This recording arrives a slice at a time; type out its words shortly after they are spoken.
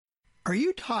Are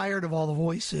you tired of all the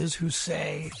voices who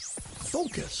say,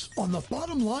 focus on the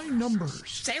bottom line numbers?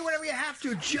 Say whatever you have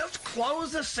to, just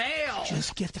close the sale.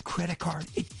 Just get the credit card.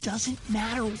 It doesn't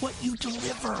matter what you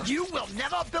deliver. You will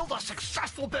never build a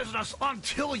successful business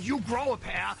until you grow a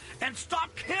pair and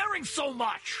stop caring so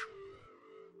much.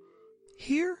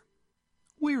 Here,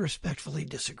 we respectfully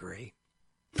disagree.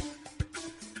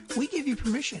 We give you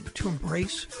permission to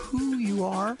embrace who you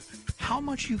are, how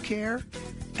much you care,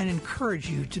 and encourage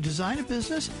you to design a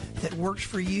business that works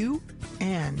for you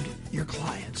and your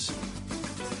clients.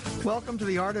 Welcome to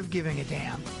The Art of Giving a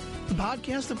Damn, the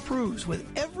podcast that proves with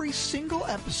every single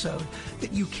episode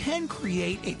that you can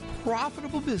create a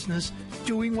profitable business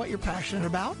doing what you're passionate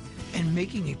about and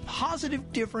making a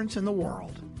positive difference in the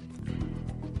world.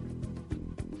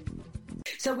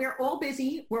 So we're all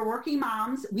busy. We're working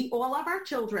moms. We all have our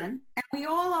children, and we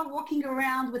all are walking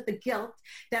around with the guilt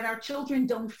that our children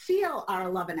don't feel our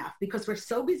love enough because we're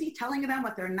so busy telling them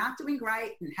what they're not doing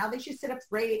right and how they should sit up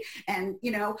straight and,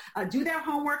 do their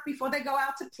homework before they go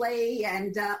out to play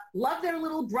and love their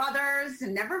little brothers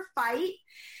and never fight.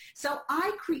 So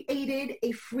I created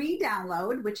a free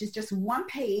download, which is just one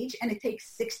page, and it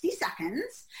takes 60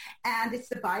 seconds, and it's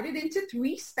divided into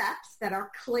 3 steps that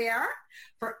are clear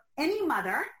for any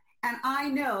mother. And I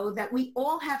know that we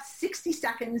all have 60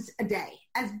 seconds a day,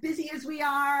 as busy as we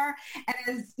are, and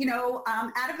as,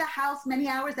 out of the house, many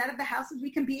hours out of the house as we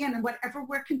can be in, and whatever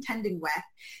we're contending with.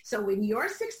 So in your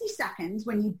 60 seconds,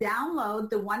 when you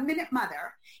download the 1 Minute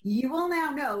Mother, you will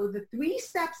now know the 3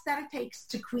 steps that it takes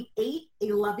to create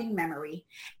a loving memory.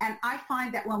 And I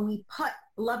find that when we put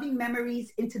loving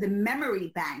memories into the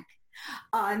memory bank,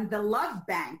 on the love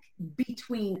bank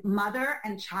between mother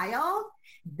and child,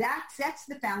 that sets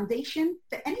the foundation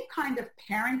for any kind of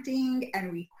parenting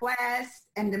and requests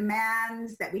and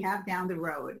demands that we have down the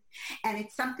road. And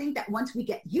it's something that once we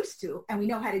get used to and we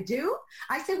know how to do,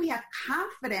 I say we have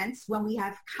confidence when we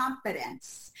have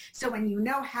confidence. So when you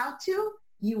know how to,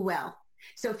 you will.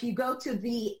 So if you go to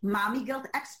the Mommy Guilt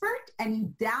Expert and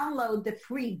you download the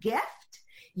free gift,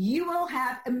 you will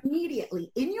have immediately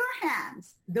in your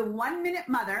hands the 1 Minute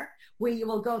Mother, where you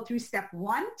will go through step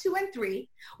 1, 2, and 3,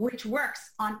 which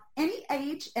works on any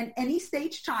age and any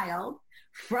stage child,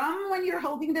 from when you're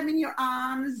holding them in your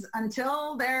arms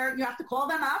until you have to call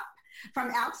them up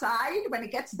from outside when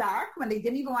it gets dark, when they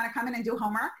didn't even want to come in and do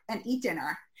homework and eat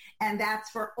dinner. And that's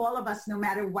for all of us, no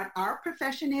matter what our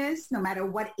profession is, no matter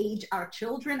what age our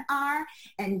children are.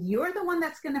 And you're the one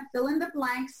that's going to fill in the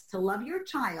blanks to love your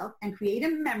child and create a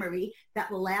memory that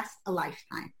will last a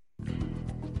lifetime.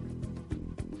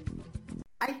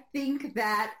 I think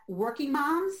that working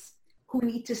moms who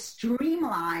need to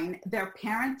streamline their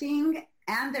parenting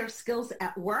and their skills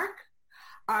at work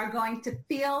are going to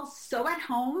feel so at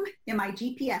home in my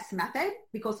GPS method,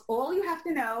 because all you have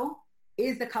to know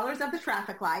is the colors of the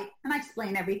traffic light, and I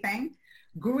explain everything.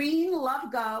 Green, love,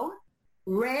 go.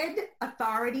 Red,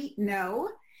 authority, no.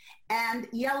 And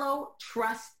yellow,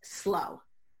 trust, slow.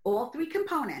 All 3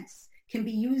 components can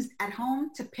be used at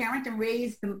home to parent and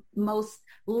raise the most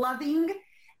loving,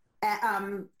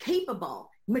 capable,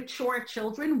 mature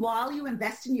children while you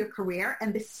invest in your career,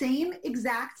 and the same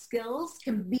exact skills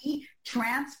can be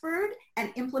transferred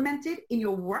and implemented in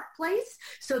your workplace,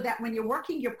 so that when you're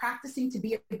working, you're practicing to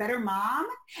be a better mom,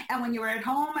 and when you're at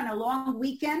home on a long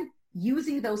weekend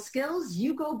using those skills,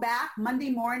 you go back Monday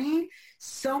morning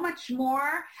so much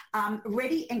more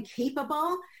ready and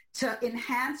capable to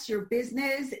enhance your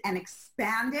business and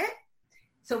expand it.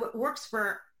 So it works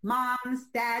for moms,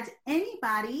 dads,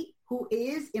 anybody who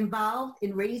is involved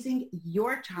in raising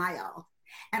your child.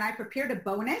 And I prepared a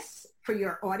bonus for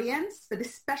your audience, for the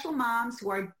special moms who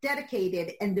are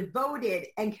dedicated and devoted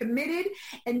and committed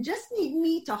and just need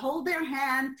me to hold their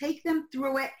hand, take them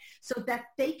through it so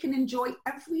that they can enjoy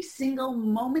every single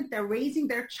moment they're raising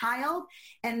their child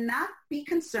and not be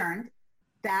concerned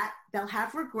that they'll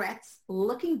have regrets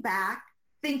looking back,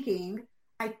 thinking,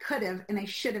 I could have and I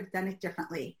should have done it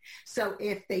differently. So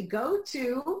if they go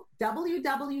to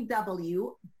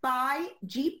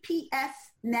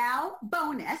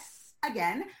www.buygpsnowbonus,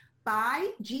 again,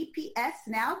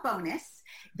 buygpsnowbonus,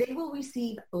 they will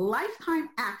receive lifetime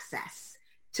access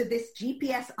to this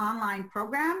GPS online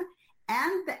program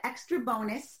and the extra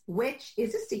bonus, which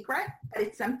is a secret, but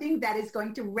it's something that is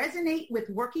going to resonate with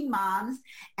working moms,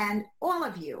 and all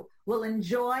of you will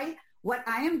enjoy what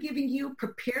I am giving you,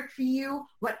 prepared for you,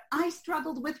 what I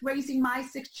struggled with raising my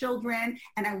 6 children,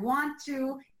 and I want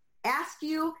to ask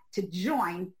you to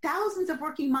join thousands of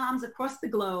working moms across the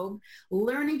globe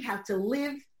learning how to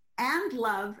live and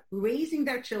love raising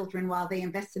their children while they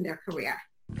invest in their career.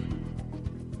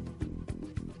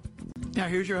 Now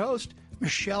here's your host,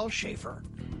 Michelle Schaefer.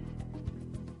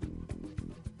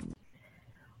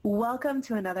 Welcome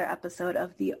to another episode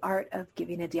of The Art of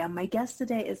Giving a Damn. My guest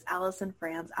today is Alyson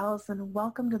Franz. Alyson,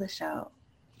 welcome to the show.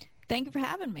 Thank you for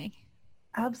having me.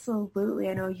 Absolutely.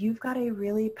 I know you've got a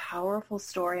really powerful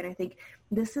story, and I think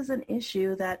this is an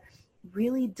issue that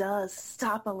really does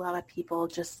stop a lot of people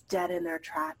just dead in their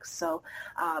tracks. So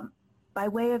by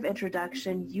way of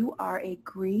introduction, you are a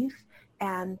grief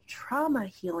and trauma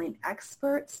healing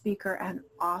expert, speaker, and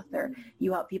author.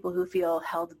 You help people who feel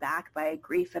held back by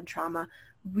grief and trauma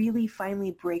really finally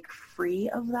break free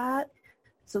of that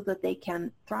so that they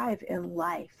can thrive in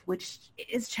life, which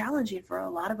is challenging for a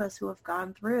lot of us who have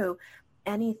gone through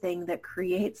anything that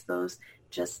creates those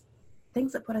just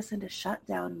things that put us into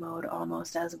shutdown mode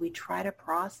almost as we try to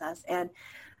process. And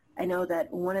I know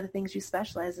that one of the things you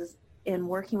specialize is in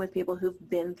working with people who've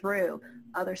been through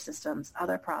other systems,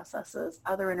 other processes,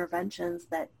 other interventions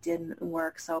that didn't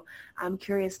work. So I'm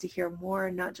curious to hear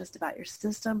more, not just about your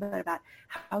system, but about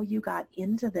how you got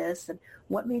into this and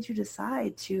what made you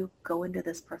decide to go into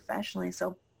this professionally.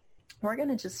 So we're going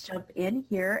to just jump in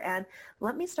here, and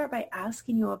let me start by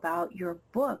asking you about your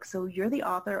book. So you're the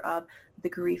author of The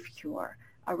Grief Cure,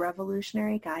 a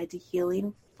revolutionary guide to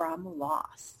healing from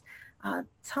loss.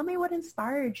 Tell me what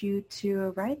inspired you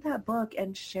to write that book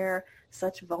and share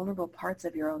such vulnerable parts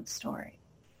of your own story.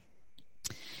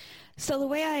 So the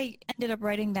way I ended up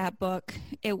writing that book,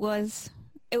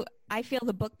 I feel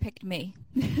the book picked me.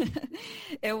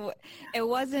 It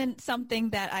wasn't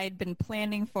something that I had been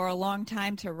planning for a long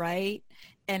time to write,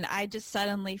 and I just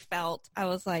suddenly felt, I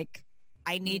was like,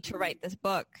 I need to write this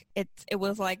book. It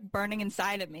was like burning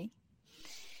inside of me.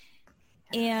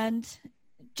 And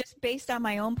just based on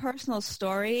my own personal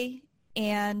story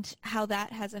and how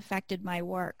that has affected my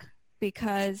work.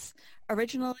 Because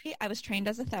originally I was trained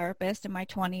as a therapist in my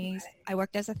 20s. I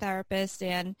worked as a therapist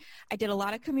and I did a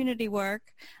lot of community work.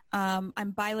 I'm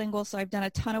bilingual, so I've done a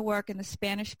ton of work in the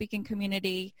Spanish-speaking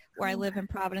community where I live in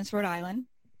Providence, Rhode Island.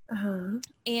 Uh-huh.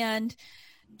 And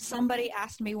somebody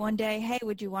asked me one day, hey,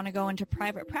 would you want to go into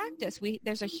private practice?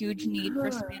 There's a huge need for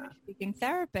Spanish-speaking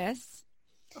therapists.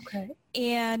 Okay.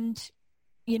 And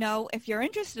you know, if you're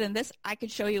interested in this, I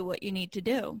could show you what you need to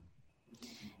do.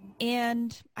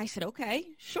 And I said, okay,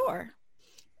 sure.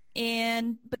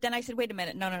 But then I said, wait a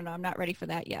minute. No, I'm not ready for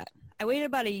that yet. I waited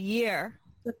about a year.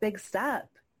 It's a big step.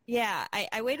 Yeah,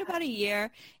 I waited about a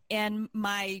year, and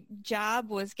my job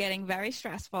was getting very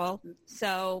stressful.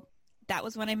 So that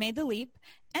was when I made the leap.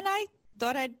 And I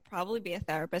thought I'd probably be a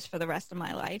therapist for the rest of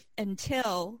my life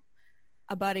until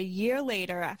about a year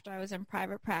later, after I was in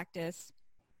private practice,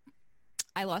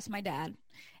 I lost my dad,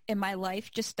 and my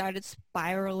life just started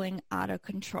spiraling out of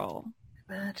control.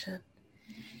 Imagine.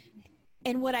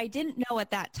 And what I didn't know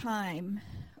at that time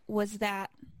was that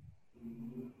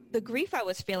the grief I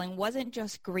was feeling wasn't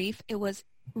just grief. It was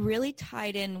really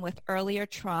tied in with earlier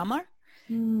trauma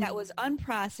that was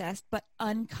unprocessed but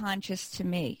unconscious to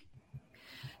me.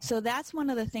 So that's one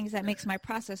of the things that makes my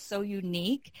process so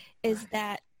unique, is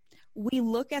that we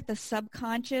look at the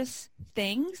subconscious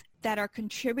things that are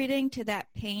contributing to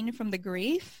that pain from the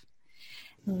grief,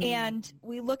 and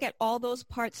we look at all those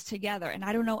parts together, and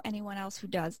I don't know anyone else who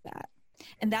does that.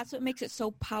 And that's what makes it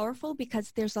so powerful,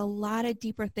 because there's a lot of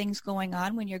deeper things going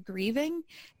on when you're grieving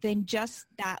than just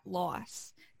that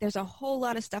loss. There's a whole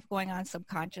lot of stuff going on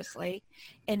subconsciously,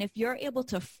 and if you're able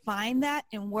to find that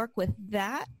and work with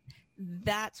that,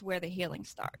 that's where the healing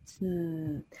starts.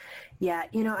 Yeah,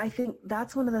 you know, I think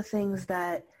that's one of the things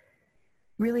that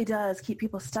really does keep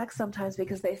people stuck sometimes,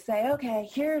 because they say, okay,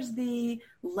 here's the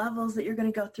levels that you're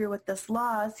going to go through with this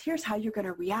loss. Here's how you're going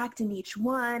to react in each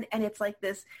one. And it's like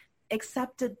this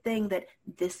accepted thing that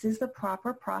this is the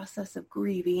proper process of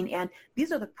grieving, and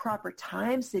these are the proper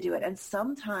times to do it. And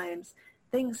sometimes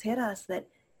things hit us that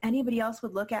anybody else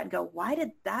would look at and go, why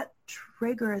did that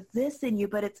trigger this in you?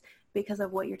 But it's because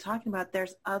of what you're talking about.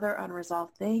 There's other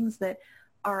unresolved things that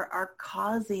are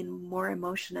causing more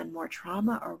emotion and more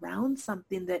trauma around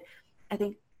something that I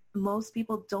think most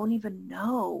people don't even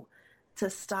know to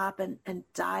stop and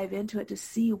dive into it to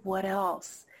see what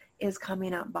else is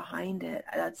coming up behind it.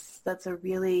 That's a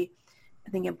really, I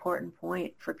think, important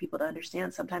point for people to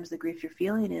understand. Sometimes the grief you're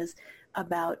feeling is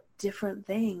about different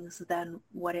things than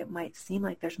what it might seem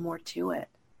like. There's more to it.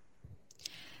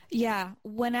 Yeah,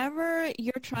 whenever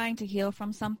you're trying to heal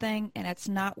from something and it's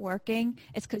not working,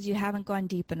 it's because you haven't gone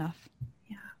deep enough.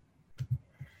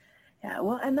 Yeah,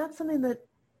 well, and that's something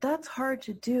that's hard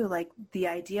to do. Like the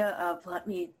idea of let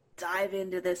me dive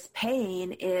into this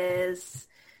pain is,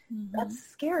 that's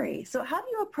scary. So how do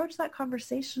you approach that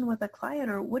conversation with a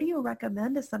client, or what do you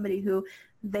recommend to somebody who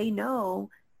they know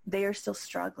they are still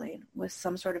struggling with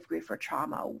some sort of grief or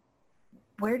trauma,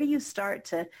 where do you start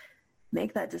to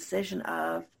make that decision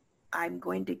of, I'm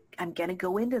going to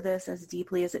go into this as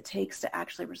deeply as it takes to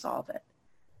actually resolve it?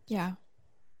 Yeah.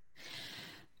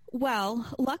 Well,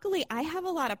 luckily I have a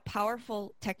lot of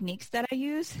powerful techniques that I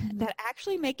use that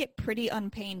actually make it pretty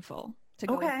unpainful to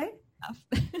go into stuff.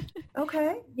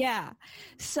 Okay. Yeah.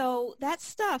 So that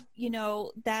stuff,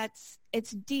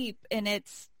 it's deep and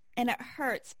it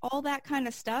hurts, all that kind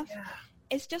of stuff. Yeah.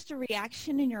 It's just a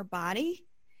reaction in your body.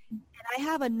 And I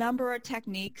have a number of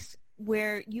techniques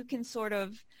where you can sort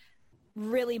of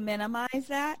really minimize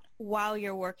that while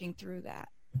you're working through that.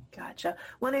 Gotcha.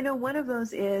 Well, I know one of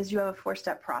those is you have a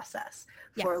 4-step process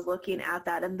for looking at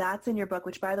that. And that's in your book,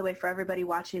 which, by the way, for everybody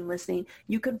watching, listening,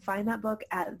 you can find that book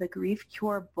at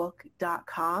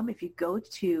thegriefcurebook.com. If you go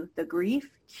to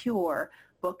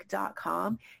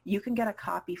thegriefcurebook.com, you can get a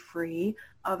copy free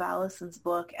of Alyson's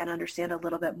book and understand a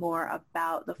little bit more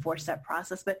about the 4-step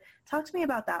process. But talk to me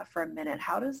about that for a minute.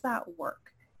 How does that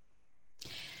work?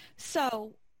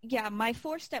 So, yeah, my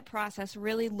 4-step process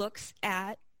really looks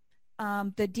at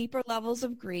the deeper levels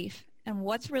of grief and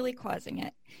what's really causing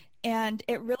it. And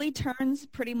it really turns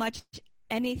pretty much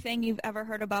anything you've ever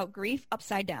heard about grief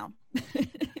upside down.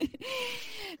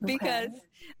 Because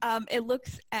it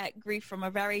looks at grief from a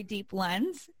very deep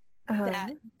lens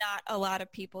that not a lot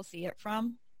of people see it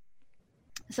from.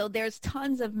 So there's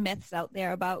tons of myths out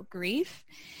there about grief.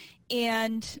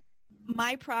 And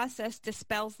my process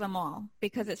dispels them all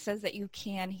because it says that you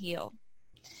can heal.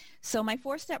 So my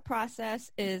 4-step process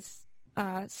is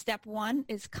step 1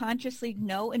 is consciously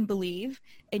know and believe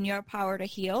in your power to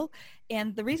heal.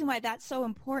 And the reason why that's so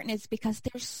important is because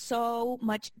there's so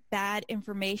much bad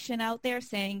information out there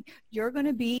saying you're going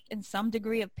to be in some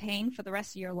degree of pain for the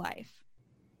rest of your life.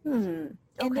 And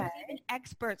there's even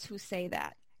experts who say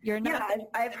that. You're not. Yeah,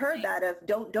 I've heard that of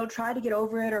don't try to get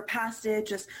over it or past it,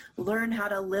 just learn how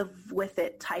to live with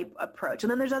it type approach. And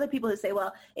then there's other people who say,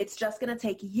 well, it's just going to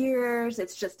take years.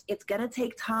 It's going to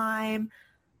take time.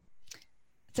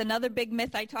 It's another big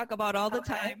myth I talk about all the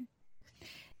time.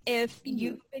 If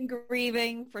you've been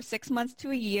grieving for 6 months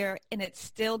to a year and it's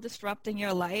still disrupting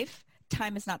your life,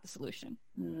 time is not the solution.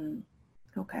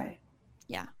 Okay.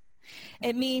 Yeah.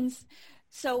 It means,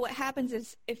 so what happens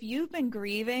is if you've been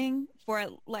grieving for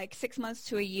like 6 months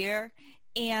to a year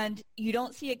and you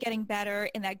don't see it getting better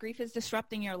and that grief is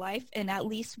disrupting your life in at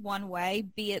least one way,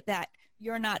 be it that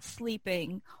you're not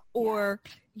sleeping or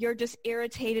you're just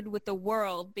irritated with the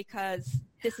world because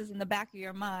this is in the back of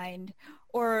your mind,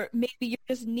 or maybe you're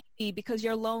just needy because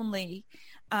you're lonely,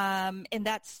 and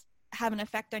that's have an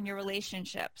effect on your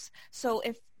relationships. So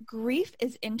if grief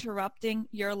is interrupting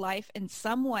your life in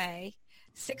some way,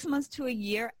 6 months to a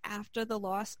year after the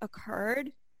loss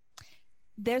occurred,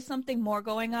 there's something more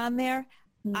going on there.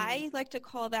 I like to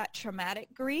call that traumatic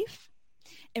grief.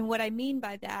 And what I mean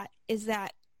by that is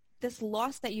that this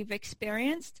loss that you've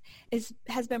experienced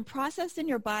has been processed in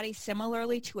your body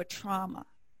similarly to a trauma.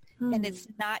 And it's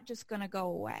not just going to go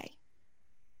away.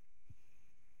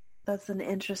 That's an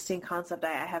interesting concept.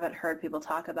 I haven't heard people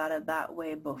talk about it that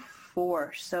way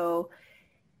before. So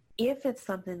if it's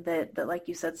something that like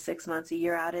you said, 6 months, a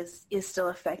year out is still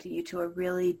affecting you to a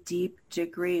really deep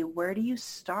degree, where do you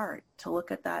start to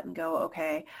look at that and go,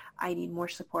 okay, I need more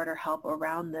support or help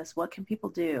around this? What can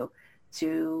people do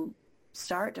to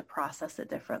start to process it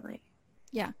differently?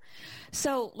 Yeah.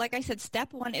 So like I said,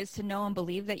 step 1 is to know and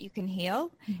believe that you can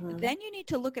heal. Then you need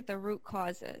to look at the root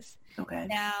causes. Okay.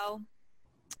 Now,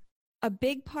 a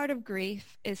big part of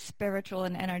grief is spiritual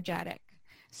and energetic.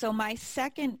 So my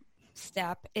second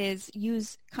step is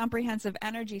use comprehensive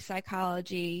energy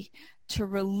psychology to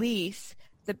release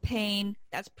the pain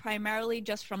that's primarily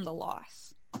just from the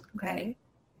loss. Okay.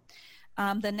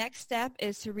 The next step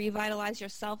is to revitalize your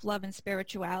self-love and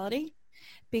spirituality,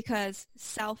 because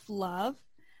self-love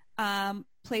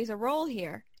plays a role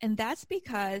here. And that's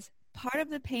because part of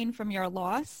the pain from your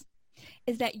loss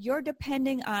is that you're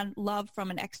depending on love from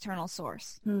an external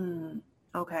source.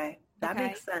 Okay. That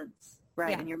makes sense. Right.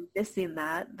 Yeah. And you're missing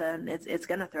that, then it's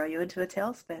going to throw you into a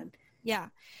tailspin. Yeah.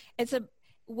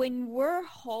 When we're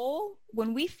whole,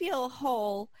 when we feel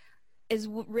whole is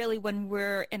really when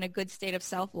we're in a good state of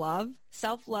self-love.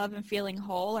 Self-love and feeling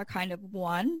whole are kind of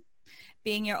one.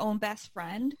 Being your own best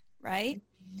friend, right?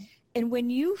 And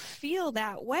when you feel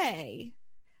that way,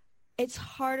 it's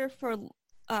harder for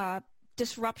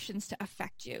disruptions to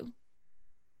affect you,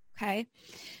 okay?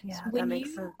 Yeah, so that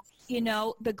makes sense. You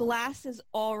know, the glass is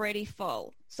already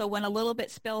full. So when a little bit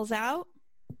spills out,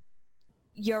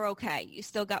 you're okay. You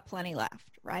still got plenty left,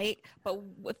 right? But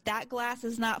if that glass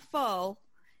is not full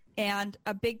and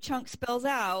a big chunk spills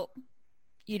out,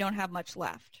 you don't have much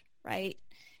left, right?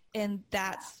 And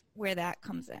that's where that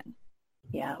comes in.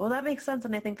 Yeah, well, that makes sense.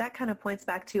 And I think that kind of points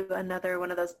back to another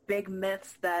one of those big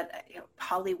myths that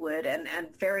Hollywood and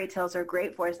fairy tales are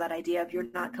great for, is that idea of you're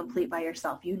not complete by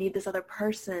yourself. You need this other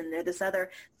person or this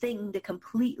other thing to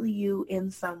complete you in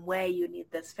some way. You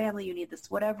need this family, you need this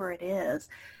whatever it is.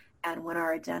 And when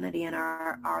our identity and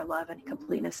our love and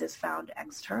completeness is found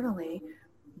externally,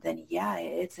 then yeah,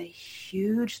 it's a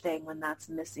huge thing when that's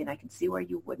missing. I can see where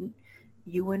you wouldn't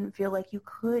feel like you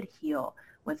could heal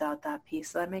without that piece.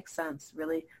 So that makes sense,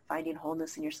 really finding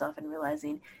wholeness in yourself and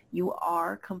realizing you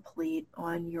are complete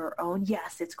on your own.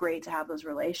 Yes, it's great to have those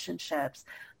relationships,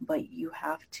 but you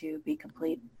have to be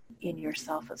complete in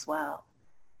yourself as well.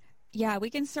 Yeah,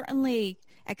 we can certainly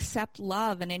accept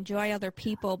love and enjoy other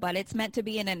people, but it's meant to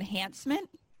be an enhancement.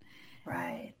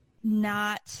 Right.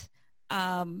 Not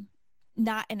an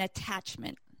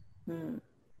attachment.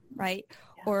 Right?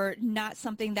 Yeah. Or not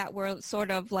something that we're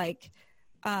sort of like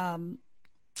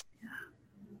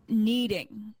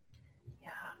needing. Yeah.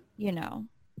 Yeah.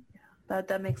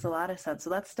 That makes a lot of sense. So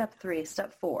that's step 3.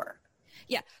 Step 4.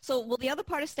 Yeah. So, well, the other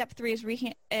part of step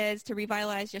 3 is to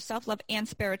revitalize your self-love and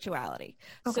spirituality.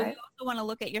 Okay. So you also want to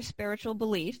look at your spiritual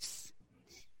beliefs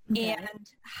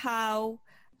and how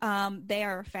they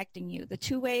are affecting you. The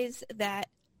 2 ways that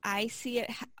I see it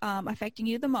affecting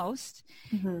you the most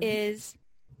is,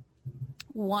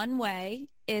 one way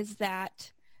is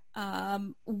that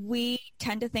we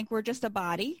tend to think we're just a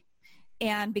body,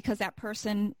 and because that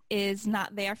person is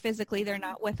not there physically, they're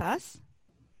not with us.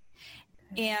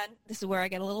 And this is where I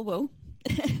get a little woo.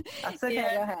 That's okay,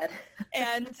 go ahead.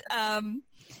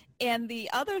 And the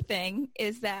other thing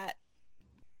is that,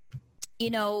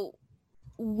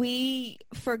 we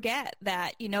forget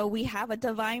that, we have a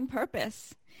divine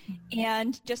purpose.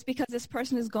 And just because this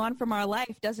person is gone from our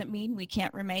life doesn't mean we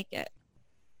can't remake it.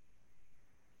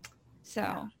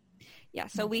 So,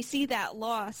 so we see that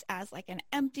loss as like an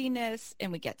emptiness,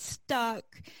 and we get stuck,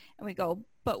 and we go,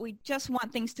 but we just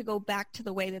want things to go back to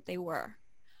the way that they were.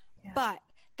 Yeah. But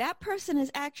that person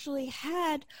has actually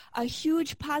had a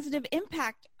huge positive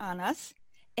impact on us,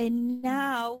 and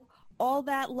now all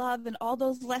that love and all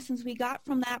those lessons we got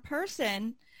from that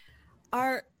person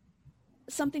are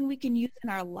something we can use in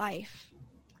our life.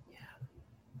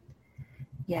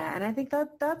 Yeah, and I think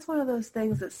that's one of those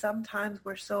things that sometimes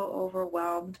we're so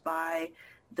overwhelmed by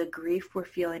the grief we're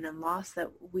feeling and loss that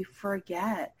we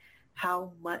forget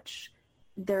how much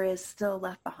there is still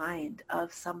left behind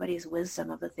of somebody's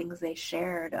wisdom, of the things they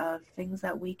shared, of things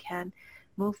that we can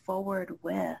move forward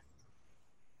with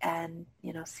and,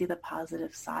 see the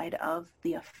positive side of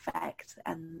the effect,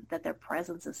 and that their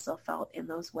presence is still felt in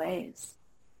those ways.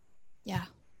 Yeah.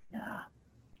 Yeah.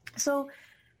 So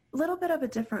a little bit of a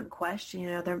different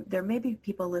question. There may be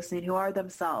people listening who are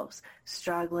themselves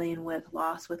struggling with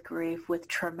loss, with grief, with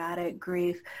traumatic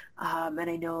grief. And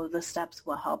I know the steps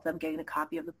will help them. Getting a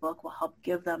copy of the book will help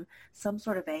give them some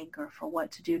sort of anchor for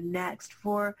what to do next.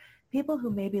 For people who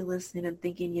may be listening and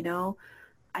thinking,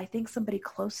 I think somebody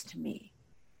close to me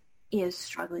is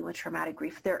struggling with traumatic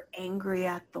grief. They're angry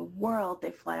at the world.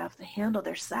 They fly off the handle.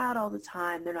 They're sad all the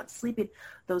time. They're not sleeping.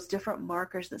 Those different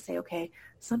markers that say, okay,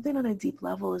 something on a deep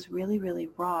level is really, really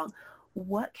wrong.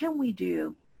 What can we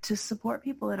do to support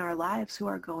people in our lives who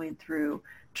are going through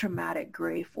traumatic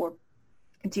grief or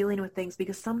dealing with things?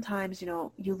 Because sometimes,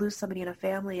 you lose somebody in a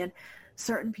family and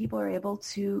certain people are able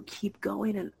to keep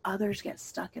going and others get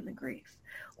stuck in the grief.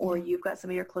 Or you've got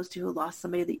somebody you're close to who lost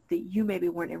somebody that you maybe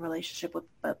weren't in relationship with,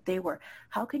 but they were.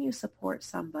 How can you support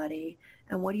somebody,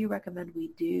 and what do you recommend we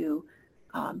do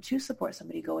to support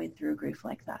somebody going through grief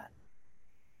like that?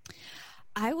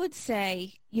 I would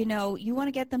say, you want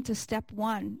to get them to step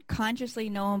 1, consciously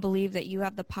know and believe that you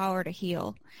have the power to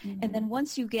heal. And then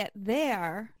once you get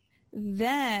there,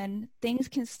 then things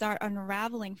can start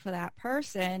unraveling for that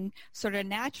person sort of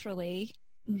naturally.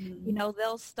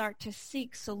 They'll start to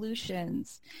seek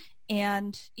solutions,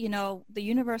 and, the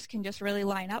universe can just really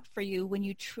line up for you when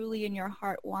you truly in your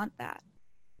heart want that.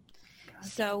 Gotcha.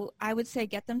 So I would say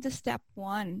get them to step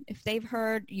 1. If they've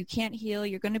heard you can't heal,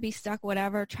 you're going to be stuck,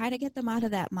 whatever, try to get them out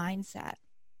of that mindset.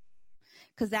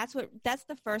 Because that's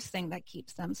the first thing that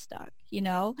keeps them stuck,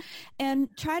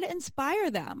 and try to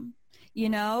inspire them,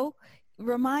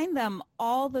 remind them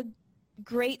all the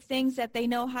great things that they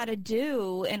know how to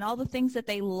do and all the things that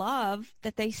they love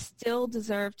that they still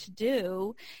deserve to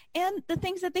do, and the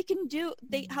things that they can do,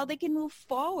 how they can move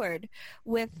forward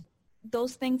with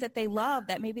those things that they love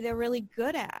that maybe they're really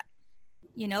good at,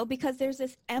 because there's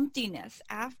this emptiness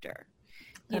after,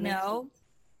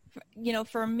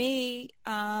 for me,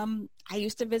 I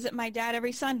used to visit my dad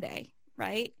every Sunday,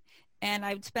 right? and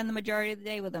I would spend the majority of the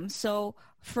day with them. So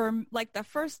for like that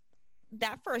first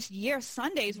year,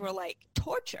 Sundays were like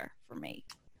torture for me.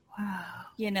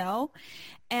 Wow.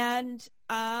 And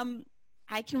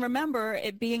I can remember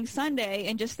it being Sunday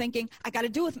and just thinking, I got to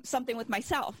do something with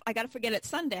myself. I got to forget it's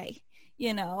Sunday,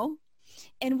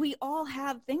 and we all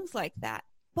have things like that.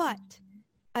 But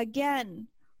again,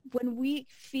 when we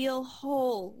feel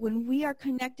whole, when we are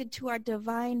connected to our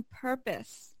divine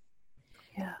purpose,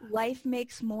 life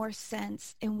makes more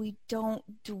sense, and we don't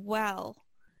dwell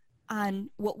on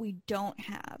what we don't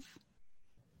have.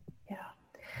 Yeah.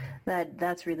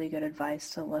 That's really good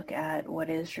advice, to look at what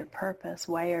is your purpose.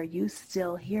 Why are you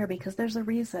still here? Because there's a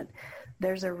reason.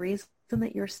 There's a reason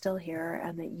that you're still here,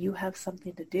 and that you have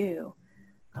something to do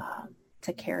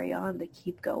to carry on, to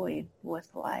keep going with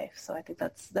life. So I think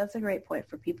that's a great point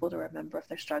for people to remember if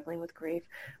they're struggling with grief,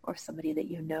 or somebody that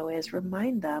is.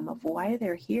 Remind them of why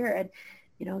they're here, and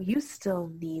you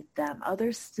still need them.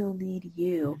 Others still need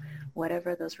you,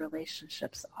 whatever those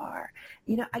relationships are.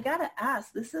 I gotta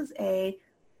ask, this is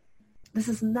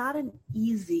not an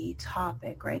easy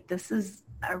topic, right? This is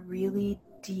a really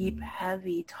deep,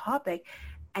 heavy topic,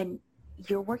 and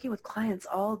you're working with clients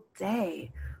all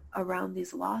day around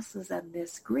these losses and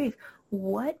this grief.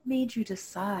 What made you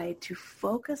decide to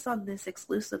focus on this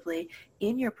exclusively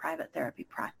in your private therapy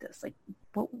practice? Like,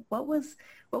 what was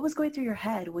going through your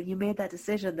head when you made that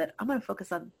decision that I'm going to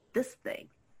focus on this thing?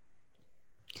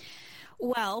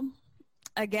 Well,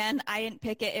 again, I didn't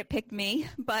pick it. It picked me,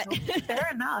 but fair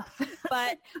enough.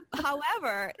 But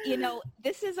however,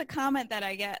 this is a comment that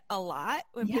I get a lot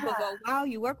when people go, wow,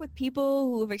 you work with people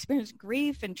who have experienced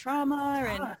grief and trauma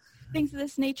and things of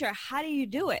this nature. How do you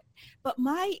do it? But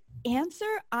my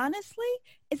answer, honestly,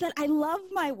 is that I love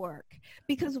my work.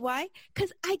 Because why?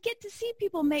 Because I get to see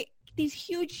people make these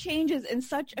huge changes in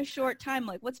such a short time.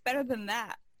 Like, what's better than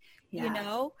that?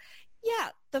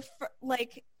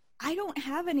 I don't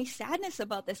have any sadness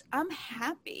about this. I'm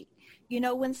happy.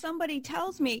 When somebody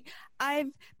tells me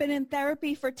I've been in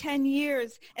therapy for 10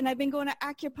 years and I've been going to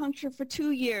acupuncture for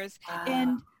 2 years,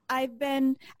 and I've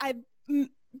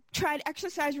tried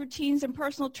exercise routines and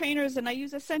personal trainers, and I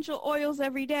use essential oils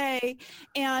every day,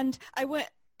 and I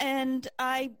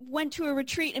went to a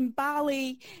retreat in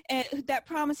Bali that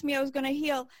promised me I was going to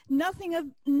heal. Nothing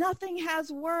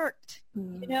has worked.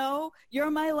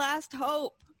 You're my last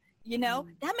hope.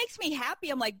 That makes me happy.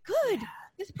 I'm like, good.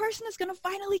 This person is going to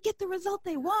finally get the result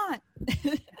they want.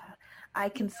 I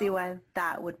can see why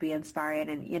that would be inspiring.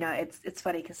 And, it's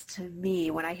funny because to me,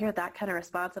 when I hear that kind of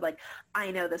response, I'm like,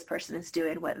 I know this person is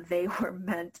doing what they were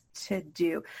meant to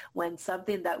do. When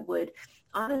something that would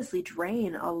honestly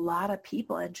drain a lot of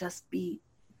people and just be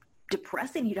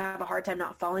depressing, you'd have a hard time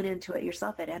not falling into it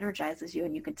yourself. It energizes you,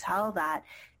 and you can tell that,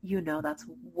 that's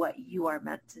what you are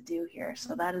meant to do here.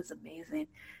 So that is amazing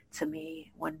to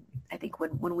me when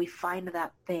we find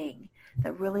that thing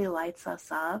that really lights us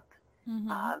up.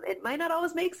 It might not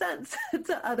always make sense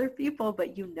to other people,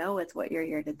 but it's what you're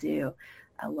here to do.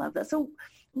 I love that. So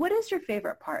what is your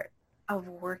favorite part of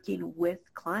working with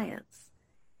clients?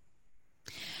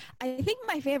 I think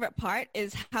my favorite part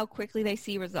is how quickly they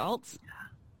see results,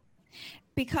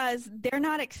 because they're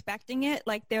not expecting it.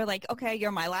 Like, they're like, okay,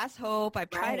 you're my last hope. I've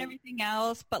tried everything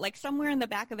else, but like somewhere in the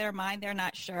back of their mind, they're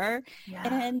not sure.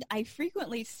 And I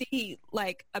frequently see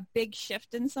like a big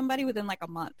shift in somebody within like a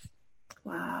month.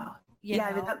 Wow.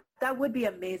 I mean, that would be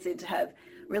amazing to have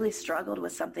really struggled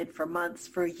with something for months,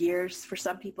 for years. For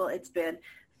some people, it's been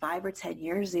 5 or 10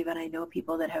 years even. I know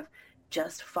people that have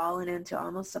just fallen into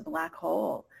almost a black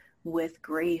hole with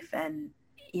grief. And,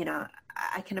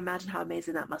 I can imagine how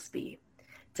amazing that must be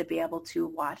to be able to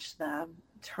watch them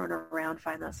turn around,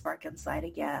 find that spark inside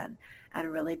again,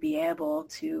 and really be able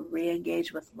to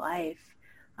re-engage with life,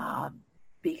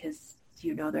 because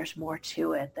there's more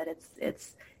to it, that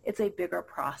it's a bigger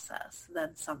process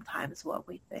than sometimes what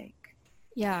we think.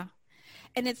 Yeah.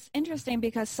 And it's interesting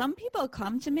because some people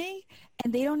come to me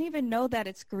and they don't even know that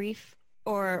it's grief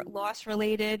or loss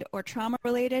related or trauma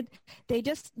related. They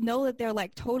just know that they're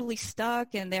like totally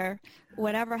stuck, and they're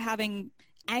having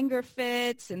anger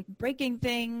fits and breaking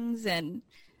things and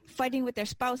fighting with their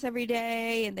spouse every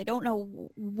day, and they don't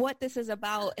know what this is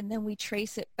about. And then we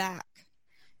trace it back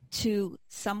to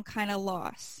some kind of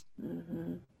loss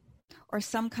or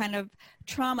some kind of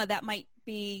trauma that might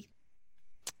be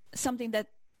something that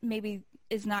maybe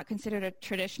is not considered a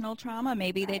traditional trauma.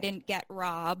 Maybe they didn't get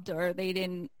robbed or they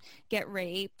didn't get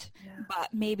raped, but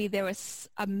maybe there was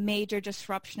a major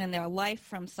disruption in their life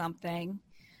from something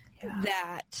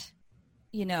that,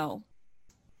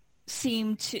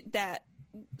 that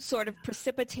sort of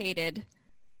precipitated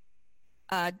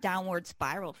a downward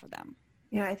spiral for them.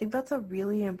 Yeah, I think that's a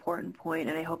really important point,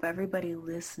 and I hope everybody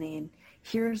listening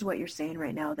hears what you're saying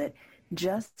right now, that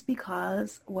just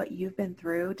because what you've been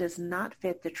through does not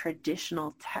fit the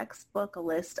traditional textbook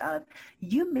list of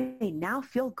you may now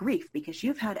feel grief because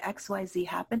you've had XYZ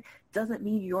happen, doesn't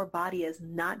mean your body is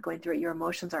not going through it. Your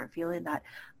emotions aren't feeling that.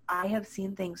 I have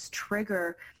seen things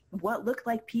trigger what looked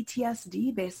like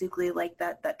PTSD, basically, like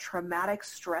that traumatic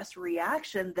stress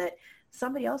reaction that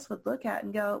somebody else would look at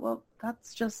and go, well,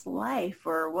 that's just life,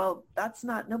 or, well, that's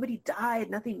not, nobody died,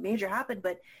 nothing major happened,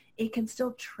 but it can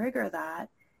still trigger that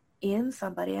in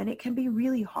somebody, and it can be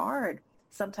really hard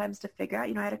sometimes to figure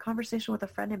out. I had a conversation with a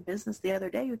friend in business the other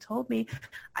day who told me,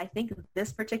 I think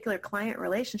this particular client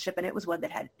relationship, and it was one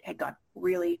that had gone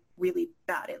really, really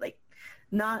bad. It like,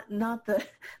 not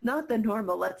the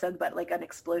normal let's end, but like an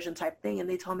explosion type thing. And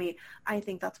they told me, I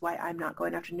think that's why I'm not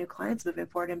going after new clients moving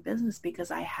forward in business,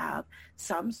 because I have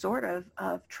some sort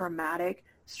of traumatic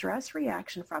stress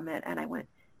reaction from it. And I went,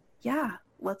 yeah,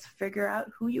 let's figure out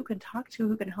who you can talk to,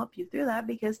 who can help you through that,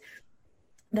 because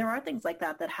there are things like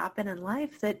that happen in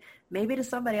life that maybe to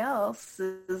somebody else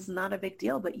is not a big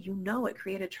deal, but it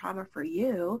created trauma for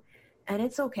you. And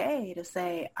it's okay to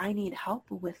say, I need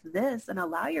help with this, and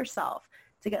allow yourself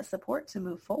to get support to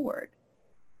move forward.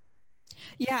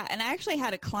 Yeah, and I actually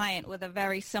had a client with a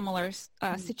very similar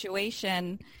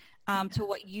situation to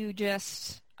what you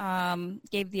just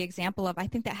gave the example of. I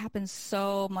think that happens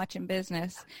so much in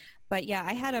business. But yeah,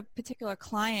 I had a particular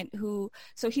client who,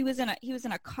 so he was in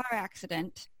a car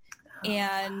accident,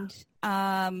 and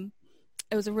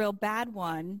it was a real bad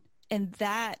one. And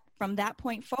that from that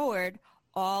point forward,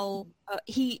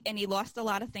 he lost a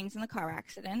lot of things in the car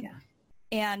accident,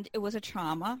 and it was a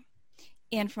trauma.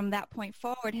 And from that point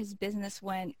forward, his business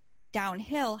went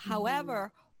downhill.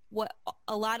 However, what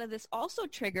a lot of this also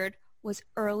triggered was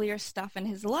earlier stuff in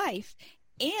his life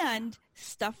and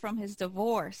stuff from his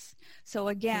divorce. So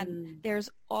again, there's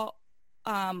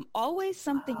always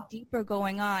something deeper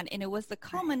going on. And it was the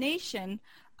culmination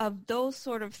of those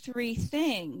sort of three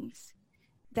things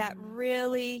that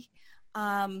really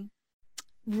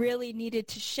needed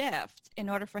to shift in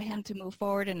order for him to move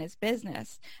forward in his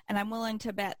business. And I'm willing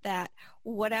to bet that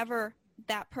whatever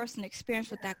that person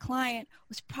experienced with that client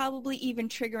was probably even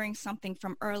triggering something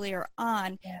from earlier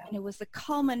on. And it was the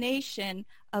culmination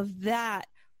of that,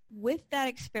 with that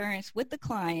experience with the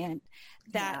client,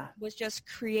 that was just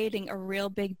creating a real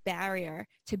big barrier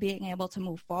to being able to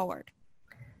move forward.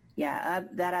 Yeah,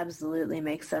 that absolutely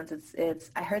makes sense.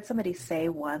 I heard somebody say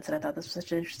once, and I thought this was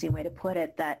such an interesting way to put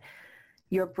it, that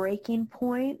your breaking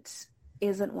point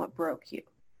isn't what broke you.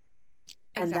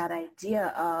 Exactly. And that idea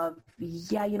of,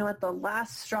 the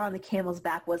last straw on the camel's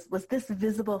back was this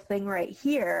visible thing right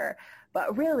here,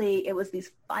 but really it was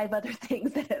these 5 other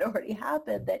things that had already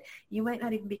happened that you might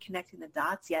not even be connecting the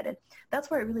dots yet. And that's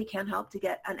where it really can help to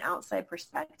get an outside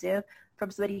perspective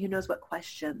from somebody who knows what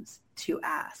questions to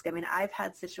ask. I mean, I've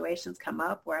had situations come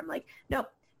up where I'm like, nope,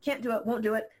 can't do it, won't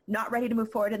do it, not ready to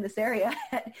move forward in this area.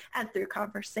 And through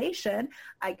conversation,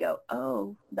 I go,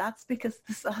 oh, that's because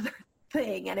this other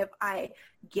thing. And if I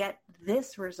get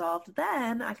this resolved,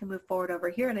 then I can move forward over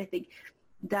here. And I think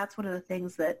that's one of the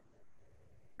things that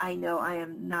I know I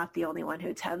am not the only one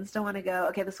who tends to want to go,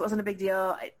 okay, this wasn't a big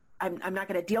deal. I'm not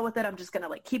going to deal with it. I'm just going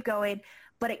to keep going.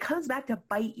 But it comes back to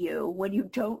bite you when you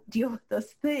don't deal with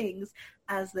those things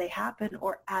as they happen,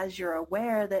 or as you're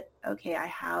aware that, okay, I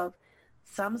have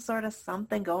some sort of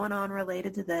something going on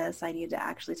related to this. I need to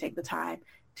actually take the time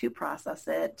to process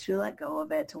it, to let go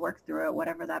of it, to work through it,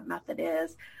 whatever that method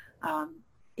is.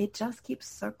 It just keeps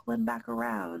circling back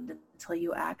around until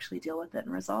you actually deal with it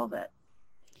and resolve it.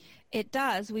 It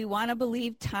does. We want to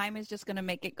believe time is just going to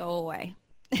make it go away.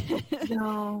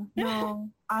 No.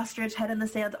 Ostrich head in the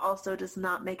sand also does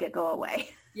not make it go away.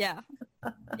 Yeah.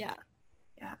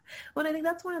 Well, I think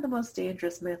that's one of the most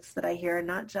dangerous myths that I hear,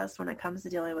 not just when it comes to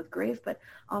dealing with grief, but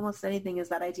almost anything, is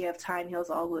that idea of time heals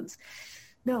all wounds.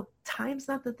 No, time's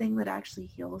not the thing that actually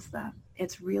heals them.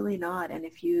 It's really not. And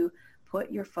if you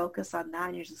put your focus on that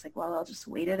and you're just like, well, I'll just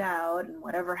wait it out, and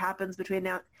whatever happens between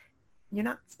now, you're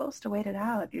not supposed to wait it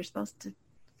out. You're supposed to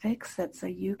fix it so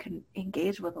you can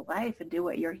engage with life and do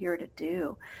what you're here to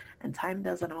do. And time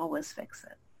doesn't always fix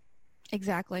it.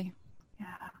 Exactly.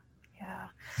 Yeah.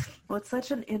 Well, it's such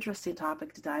an interesting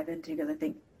topic to dive into, because I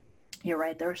think you're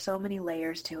right. There are so many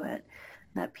layers to it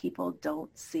that people don't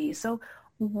see. So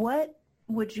what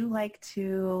would you like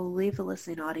to leave the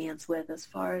listening audience with as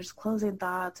far as closing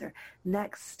thoughts or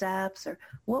next steps, or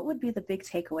what would be the big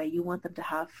takeaway you want them to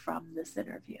have from this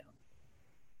interview?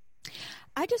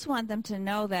 I just want them to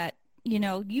know that,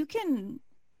 you can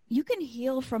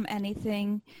heal from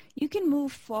anything. You can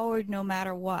move forward no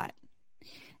matter what.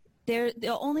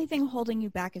 the only thing holding you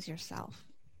back is yourself.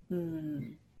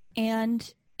 Mm.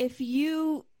 And if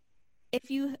you've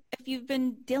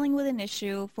been dealing with an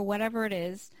issue for whatever it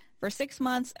is, for 6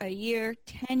 months, a year,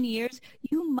 10 years,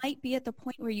 you might be at the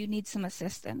point where you need some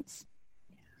assistance.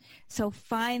 So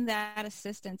find that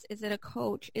assistance. Is it a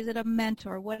coach? Is it a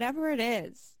mentor? Whatever it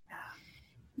is,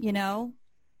 you know,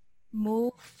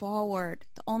 move forward.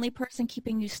 The only person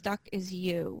keeping you stuck is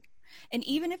you. And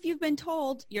even if you've been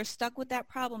told you're stuck with that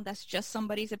problem, that's just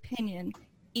somebody's opinion,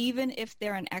 even if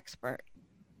they're an expert.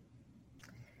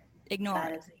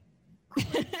 Ignore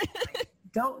it.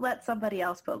 Don't let somebody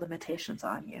else put limitations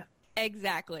on you.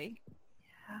 Exactly.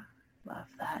 Yeah, love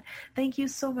that. Thank you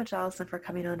so much, Alyson, for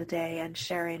coming on today and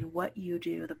sharing what you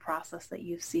do, the process that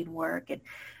you've seen work.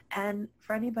 And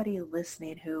for anybody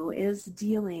listening who is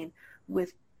dealing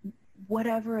with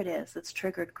whatever it is that's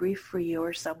triggered grief for you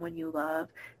or someone you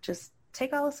love, just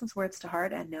take Alyson's words to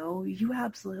heart and know you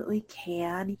absolutely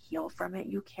can heal from it.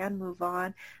 You can move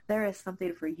on. There is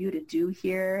something for you to do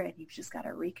here, and you've just got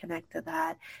to reconnect to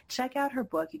that. Check out her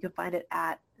book. You can find it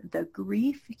at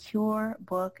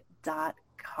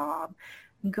thegriefcurebook.com.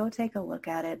 Go take a look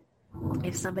at it.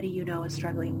 If somebody you know is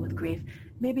struggling with grief,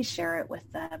 maybe share it with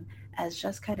them as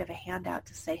just kind of a handout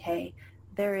to say, hey,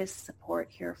 there is support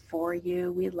here for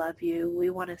you. We love you. We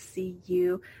want to see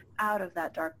you out of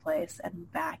that dark place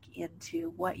and back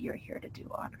into what you're here to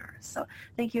do on earth. So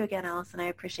thank you again, Alyson. I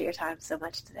appreciate your time so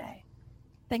much today.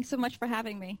 Thanks so much for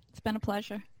having me. It's been a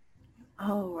pleasure.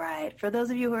 All right. For those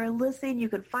of you who are listening, you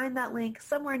can find that link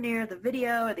somewhere near the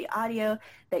video or the audio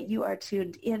that you are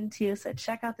tuned into. So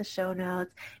check out the show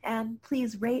notes and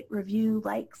please rate, review,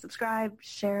 like, subscribe,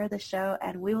 share the show,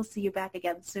 and we will see you back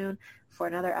again soon for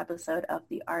another episode of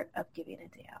The Art of Giving a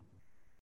Damn.